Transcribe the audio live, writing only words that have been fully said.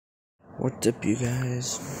What's up, you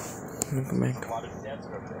guys? Welcome back to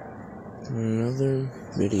another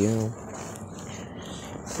video.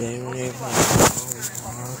 Today we're gonna play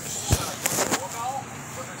roblox.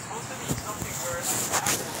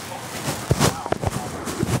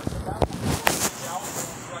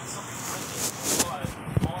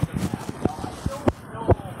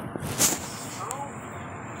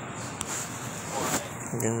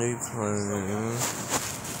 We're gonna be playing.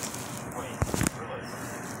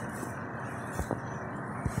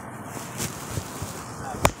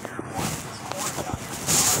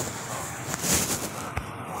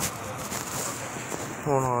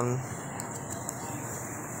 Hold on.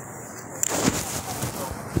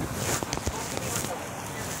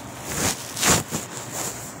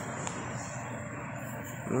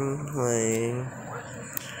 I'm playing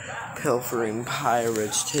Pilfering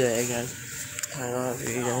Pirates today, guys. I don't know if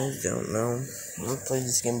you guys don't know. I've played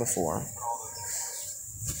this game before.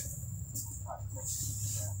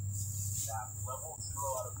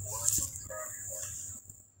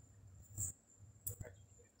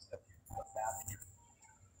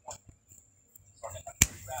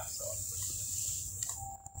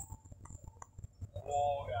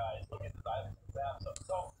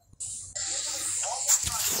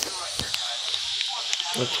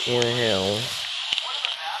 What the hell?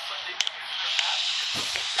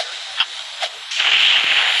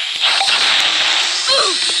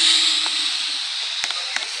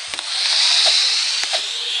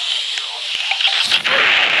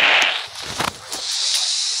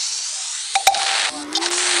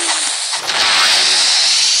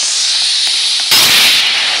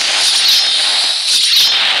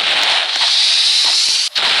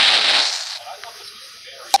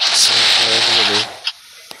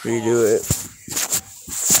 Redo it.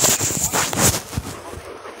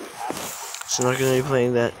 So I'm not gonna be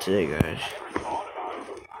playing that today, guys.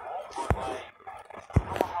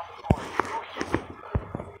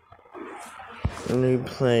 I'm gonna be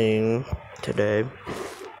playing today.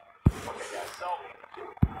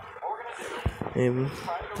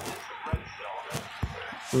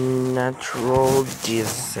 Natural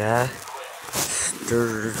disasters.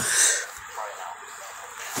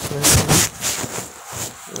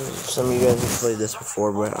 Some of you guys have played this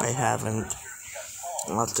before, but I haven't.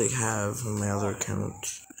 I'll have to have on my other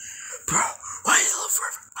account. Bro, why is it load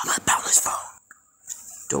forever? I'm not bound this phone.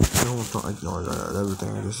 Don't ignore that.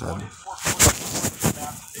 Everything I just said.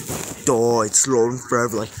 Oh, it's loading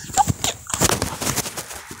forever. Like,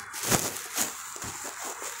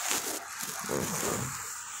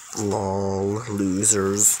 lol,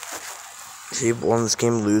 losers. People on this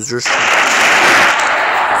game, losers.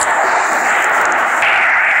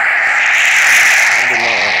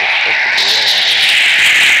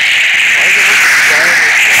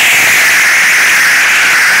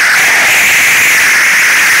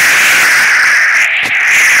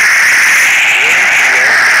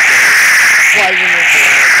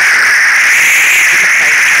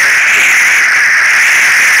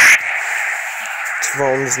 This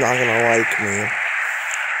phone's not gonna like me.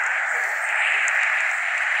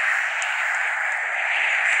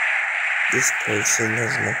 This person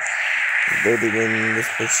has not voted in. This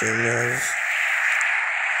person has.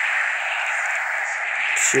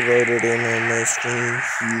 She voted in on my screen.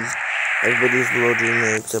 Everybody's voted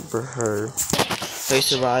in except for her. Hey,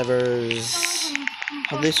 survivors.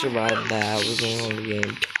 How they survived that? We're going on the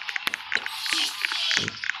game.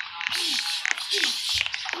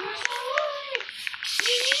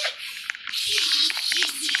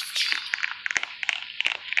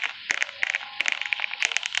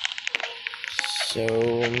 So,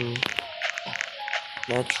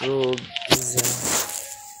 natural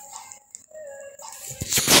disaster.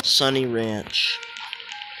 Sunny Ranch.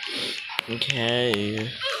 Okay.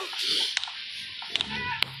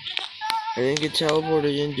 I didn't get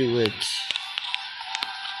teleported into it.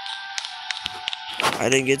 I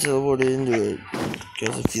didn't get teleported into it.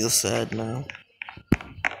 Because I feel sad now.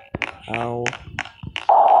 Ow. This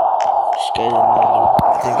guy didn't know. I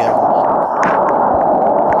think I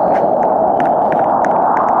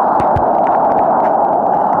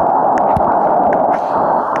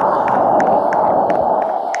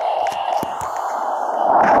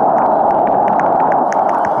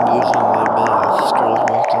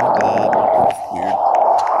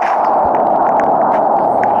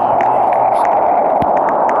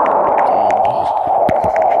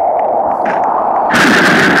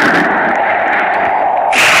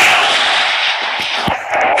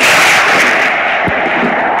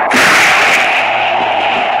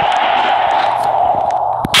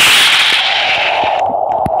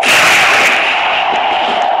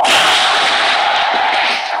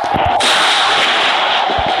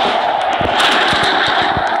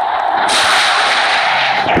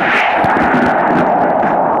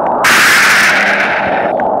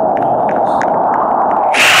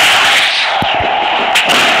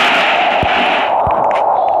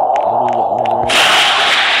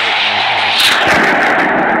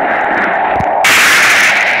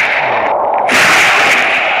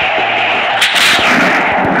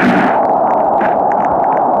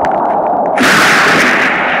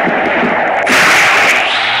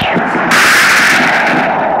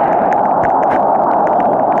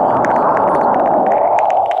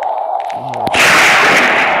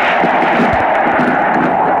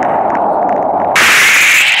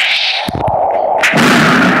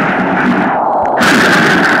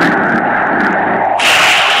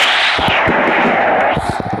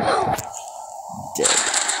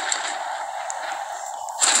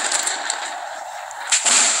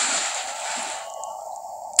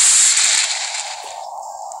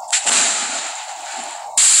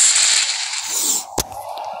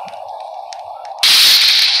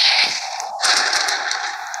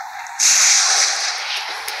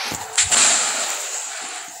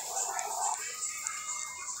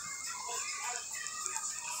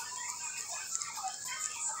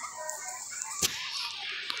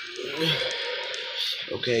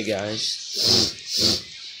Okay, guys.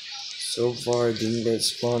 So far, I didn't get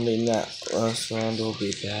spawned in that last round. We'll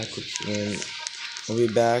be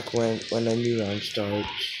back when a new round starts.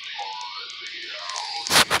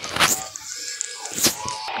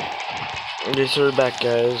 Okay, so we're back,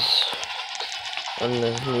 guys. And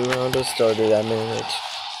the new round has started. I mean,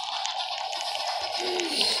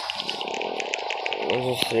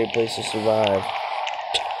 there's just 3 places to survive.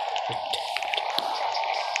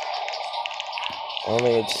 I don't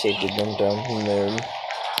think it's safe to jump down from there.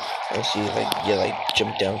 I see if you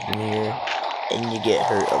jump down from here and you get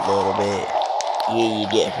hurt a little bit. Yeah, you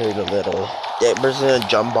get hurt a little. That person gonna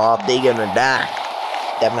jump off, they gonna die.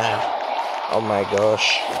 Oh my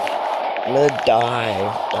gosh. I'm gonna die.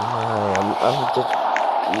 I'm just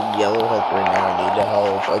yellow health right now. I need the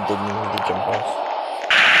help. I didn't need to jump off.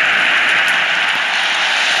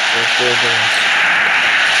 Let's do this.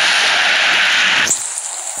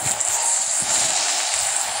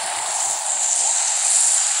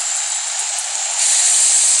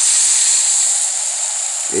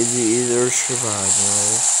 Is either survival?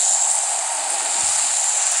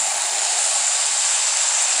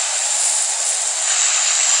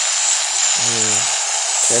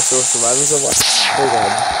 Okay, so surviving so much. Oh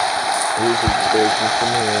god. Here's a breaking from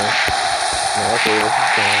here. No, okay, this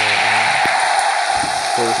is down.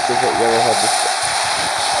 So let's get that yellow head this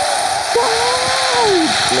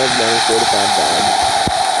Never mind, 45 died.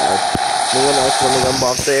 No one else want to jump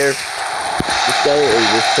off there? This guy is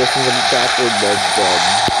this person's gonna trap or dead.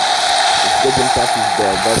 This good jump off is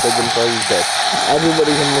dead. That good jump off is dead.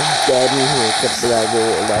 Everybody's almost dead in here except for that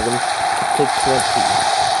girl 11 to take 20.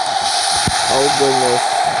 Oh goodness.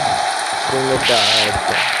 I'm gonna die.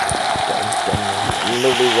 I'm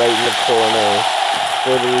literally right in the corner.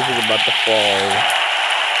 Before the roof is about to fall.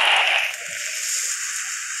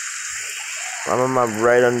 I'm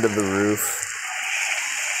right under the roof.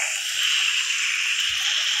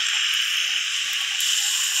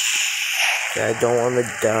 I don't want to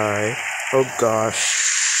die. Oh gosh.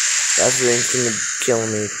 That thing's gonna kill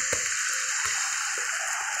me.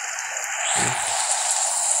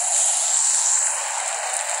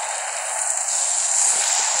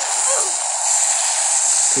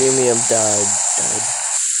 Premium died.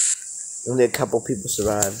 Only a couple people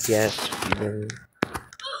survived. Yes, even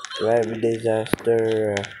survived a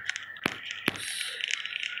disaster.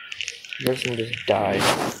 Person just died.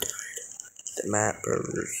 The map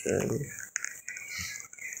person.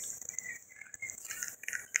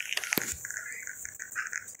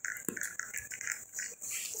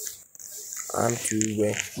 I'm too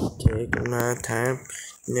wet. Taking my time.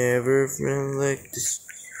 Never felt like this.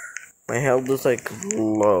 My health is like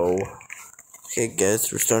low. Okay,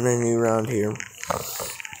 guys, we're starting a new round here.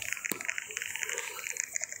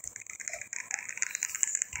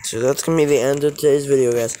 So that's gonna be the end of today's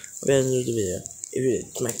video, guys. Hope you guys enjoyed the video. If you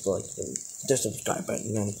did, smack the like button, the subscribe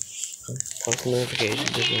button, and post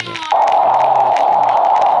notifications.